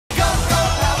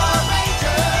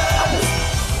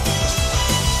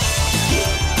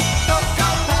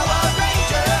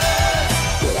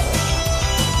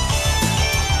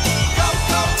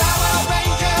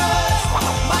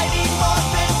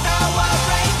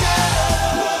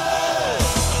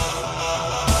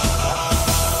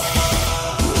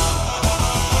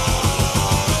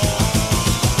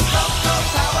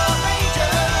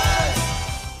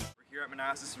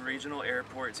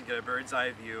airport to get a bird's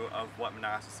eye view of what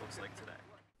Manassas looks like today.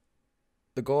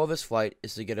 The goal of this flight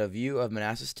is to get a view of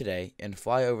Manassas today and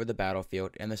fly over the battlefield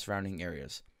and the surrounding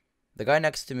areas. The guy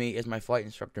next to me is my flight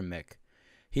instructor, Mick.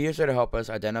 He is there to help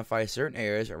us identify certain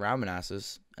areas around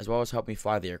Manassas, as well as help me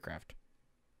fly the aircraft.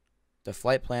 The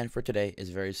flight plan for today is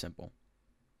very simple.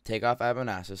 Take off at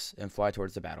Manassas and fly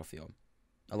towards the battlefield.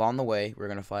 Along the way, we're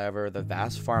going to fly over the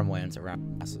vast farmlands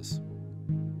around Manassas.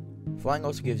 Flying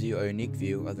also gives you a unique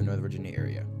view of the Northern Virginia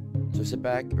area, so sit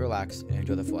back, relax, and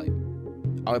enjoy the flight.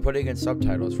 I'll be putting in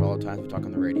subtitles for all the times we talk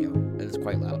on the radio, and it's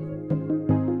quite loud.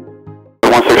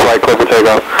 16 flight, clear for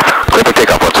takeoff. Clear for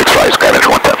takeoff, 16 flight, Skynet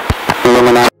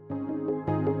 110.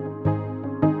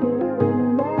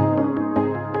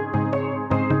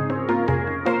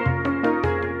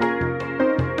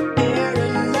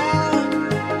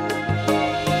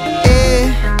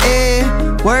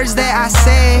 Words that I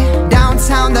say,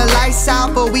 downtown the lights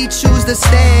out, but we choose to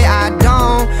stay. I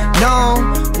don't know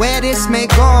where this may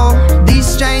go. These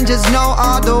strangers know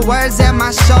all the words at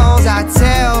my shows. I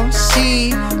tell,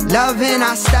 she loving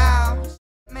our style.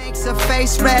 Makes her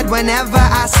face red whenever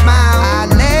I smile. I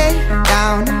lay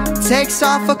down, takes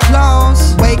off her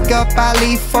clothes. Wake up, I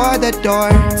leave for the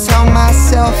door. Tell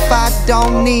myself I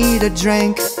don't need a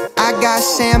drink. I got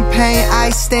champagne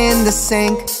iced in the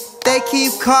sink. They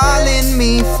keep calling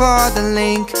me for the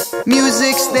link.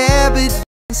 Music's there, but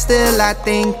still I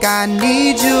think I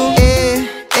need you.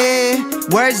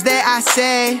 Words that I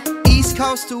say, East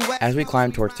Coast to West. As we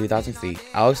climb towards 2,000 feet,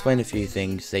 I'll explain a few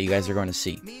things that you guys are going to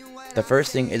see. The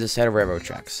first thing is a set of railroad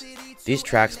tracks. These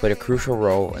tracks played a crucial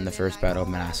role in the First Battle of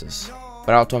Manassas,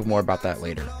 but I'll talk more about that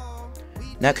later.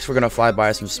 Next, we're going to fly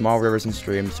by some small rivers and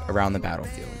streams around the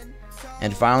battlefield.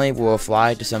 And finally, we will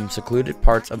fly to some secluded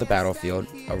parts of the battlefield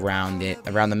around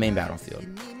the main battlefield.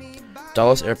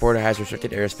 Dulles Airport has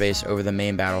restricted airspace over the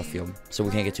main battlefield, so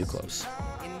we can't get too close.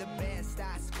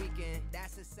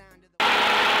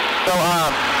 So,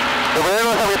 the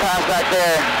railroad that we passed back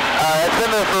there, it's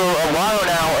been there for a while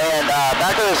now, and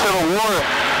back in the Civil War,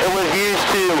 it was used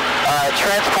to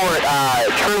transport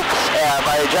troops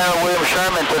by General William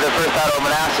Sherman to the First Battle of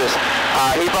Manassas.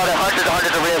 He brought hundreds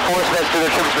of reinforcements to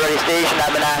the troops ready station at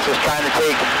Manassas, trying to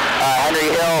take Henry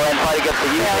Hill and fight against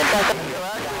the Union.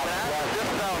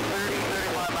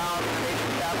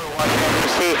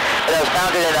 It was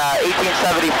founded in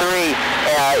 1873,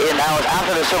 and that was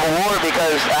after the Civil War,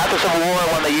 because after the Civil War,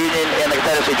 when the Union and the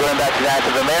Confederacy joined back to the United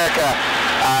States of America,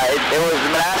 it was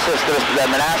Manassas,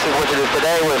 Manassas, which it is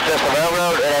today, was just a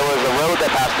railroad, and it was a road that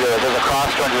passed through it. There's a cross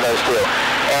joint of those two.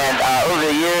 And over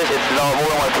the years, it's developed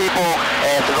more and more people,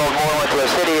 and it's developed more and more to a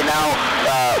city, and now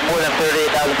more than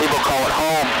 38,000 people call it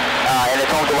home, and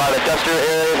it's home to a lot of industrial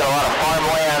areas and a lot of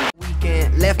farmland.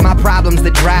 Left my problems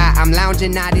to dry, I'm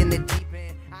lounging out in the deep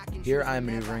end. Here I am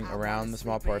maneuvering around the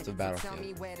small parts of the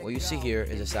battlefield. What you see here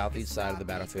is the southeast side of the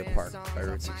battlefield park by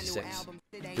Route 66.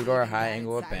 Due to our high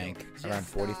angle of bank, around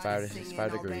 45 to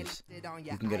 65 degrees,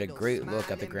 you can get a great look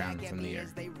at the ground from the air,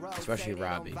 especially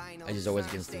Robbie, as he's always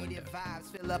against the window.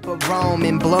 Fill up a room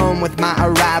and bloom with my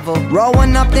arrival. Roll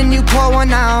one up, then you pour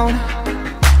one out.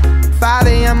 5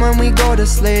 a.m. when we go to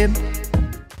sleep.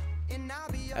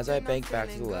 As I bank back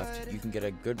to the left, you can get a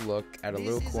good look at a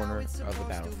little corner of the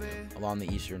battlefield along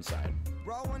the eastern side.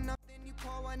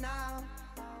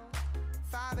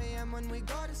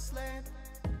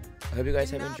 I hope you guys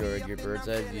have enjoyed your bird's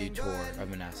eye view tour of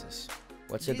Manassas.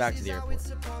 Let's head back to the airport.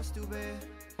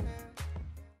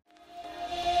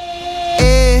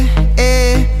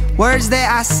 Words that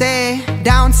I say,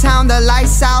 downtown the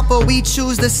lights out, but we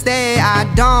choose to stay.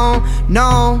 I don't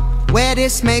know where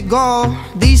this may go.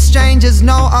 These strangers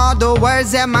know all the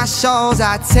words at my shows.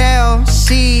 I tell,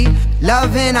 she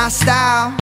loving our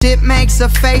style. It makes her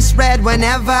face red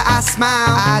whenever I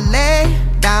smile. I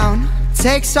lay down,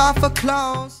 takes off her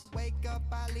clothes.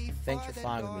 Thanks for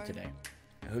flying with me today.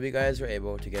 I hope you guys were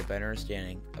able to get a better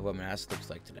understanding of what Manassas looks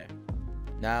like today.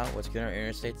 Now, let's get on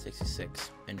Interstate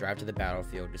 66 and drive to the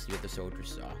battlefield to see what the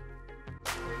soldiers saw.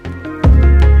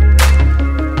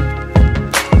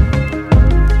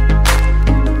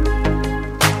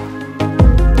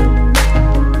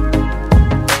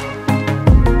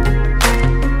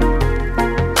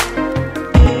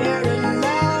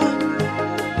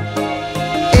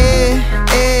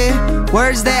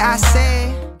 Words that I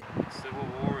say. The Civil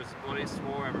War was the bloodiest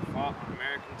war ever fought on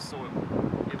American soil.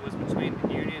 It was between the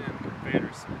Union and the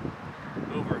Confederacy.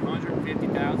 Over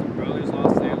 150,000 brothers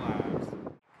lost their lives.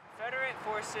 Confederate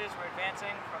forces were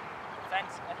advancing from the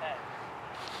fence ahead.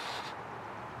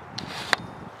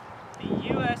 The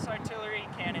U.S. artillery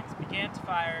cannons began to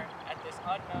fire at this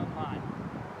unknown line.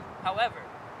 However,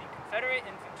 the Confederate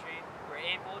infantry were were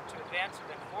able to advance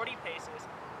within 40 paces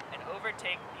and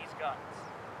overtake these guns.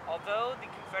 Although the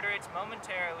Confederates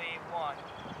momentarily won,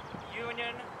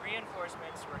 Union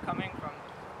reinforcements were coming from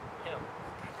the hill.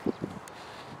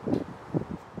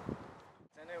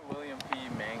 Lieutenant William P.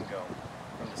 Mango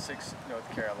from the 6th North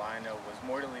Carolina was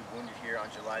mortally wounded here on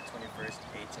July 21st,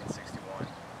 1861.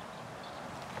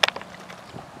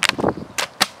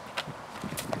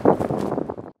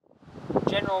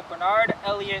 General Bernard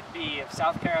Elliott B. of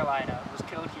South Carolina was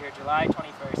killed here July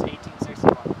 21st,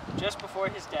 1861. Just before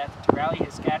his death, to rally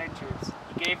his scattered troops,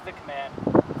 he gave the command,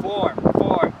 "Form,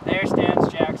 form, there stands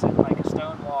Jackson like a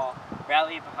stone wall,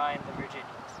 rally behind the Virginians."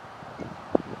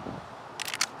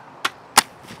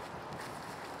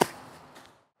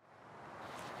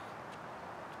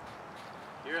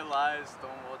 Here lies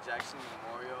Stonewall Jackson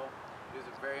Memorial. He was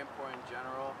a very important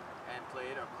general and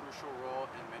played a crucial role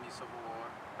in many Civil War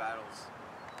battles.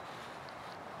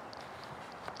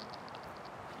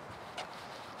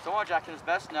 Stonewall Jackson is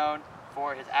best known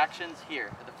for his actions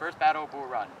here at the First Battle of Bull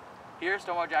Run. Here,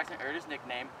 Stonewall Jackson earned his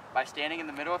nickname by standing in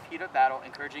the middle of heat of battle,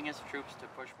 encouraging his troops to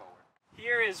push forward.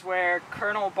 Here is where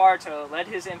Colonel Bartow led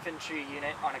his infantry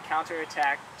unit on a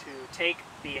counterattack to take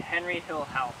the Henry Hill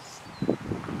House.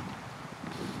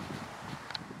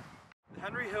 The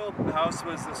Henry Hill House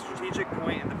was the strategic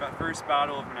point in the First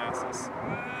Battle of Manassas.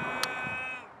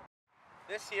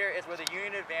 This here is where the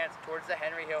Union advanced towards the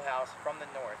Henry Hill House from the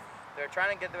north. They're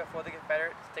trying to get there before the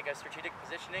Confederates, take a strategic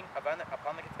positioning upon the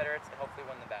Confederates, and hopefully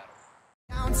win the battle.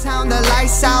 Downtown the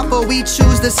lights out, but we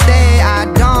choose to stay. I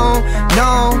don't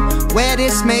know where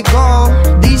this may go.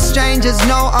 These strangers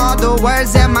know all the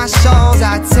words at my shows.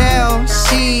 I tell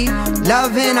she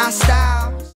loving our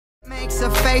style. Makes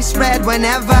her face red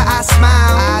whenever I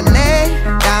smile. I lay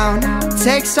down,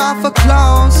 takes off her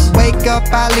clothes. Wake up,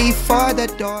 I leave for the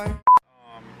door.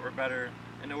 Or better,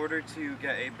 in order to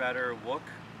get a better look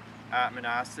at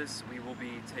Manassas, we will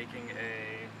be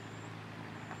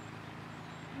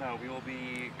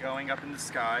going up in the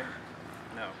sky.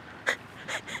 No.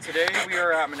 Today we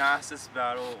are at Manassas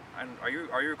Battle, and are you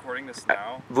recording this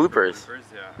now? Bloopers. Bloopers,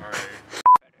 yeah, alright.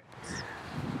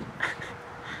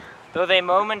 Though they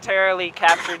momentarily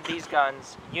captured these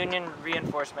guns, Union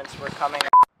reinforcements were coming.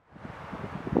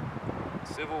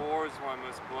 Civil War is one of the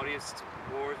most bloodiest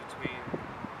wars between...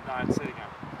 Not sitting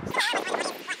down.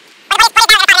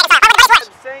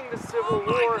 I'm saying the Civil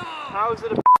War, how is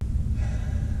it a...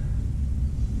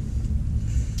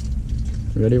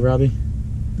 Ready, Robbie?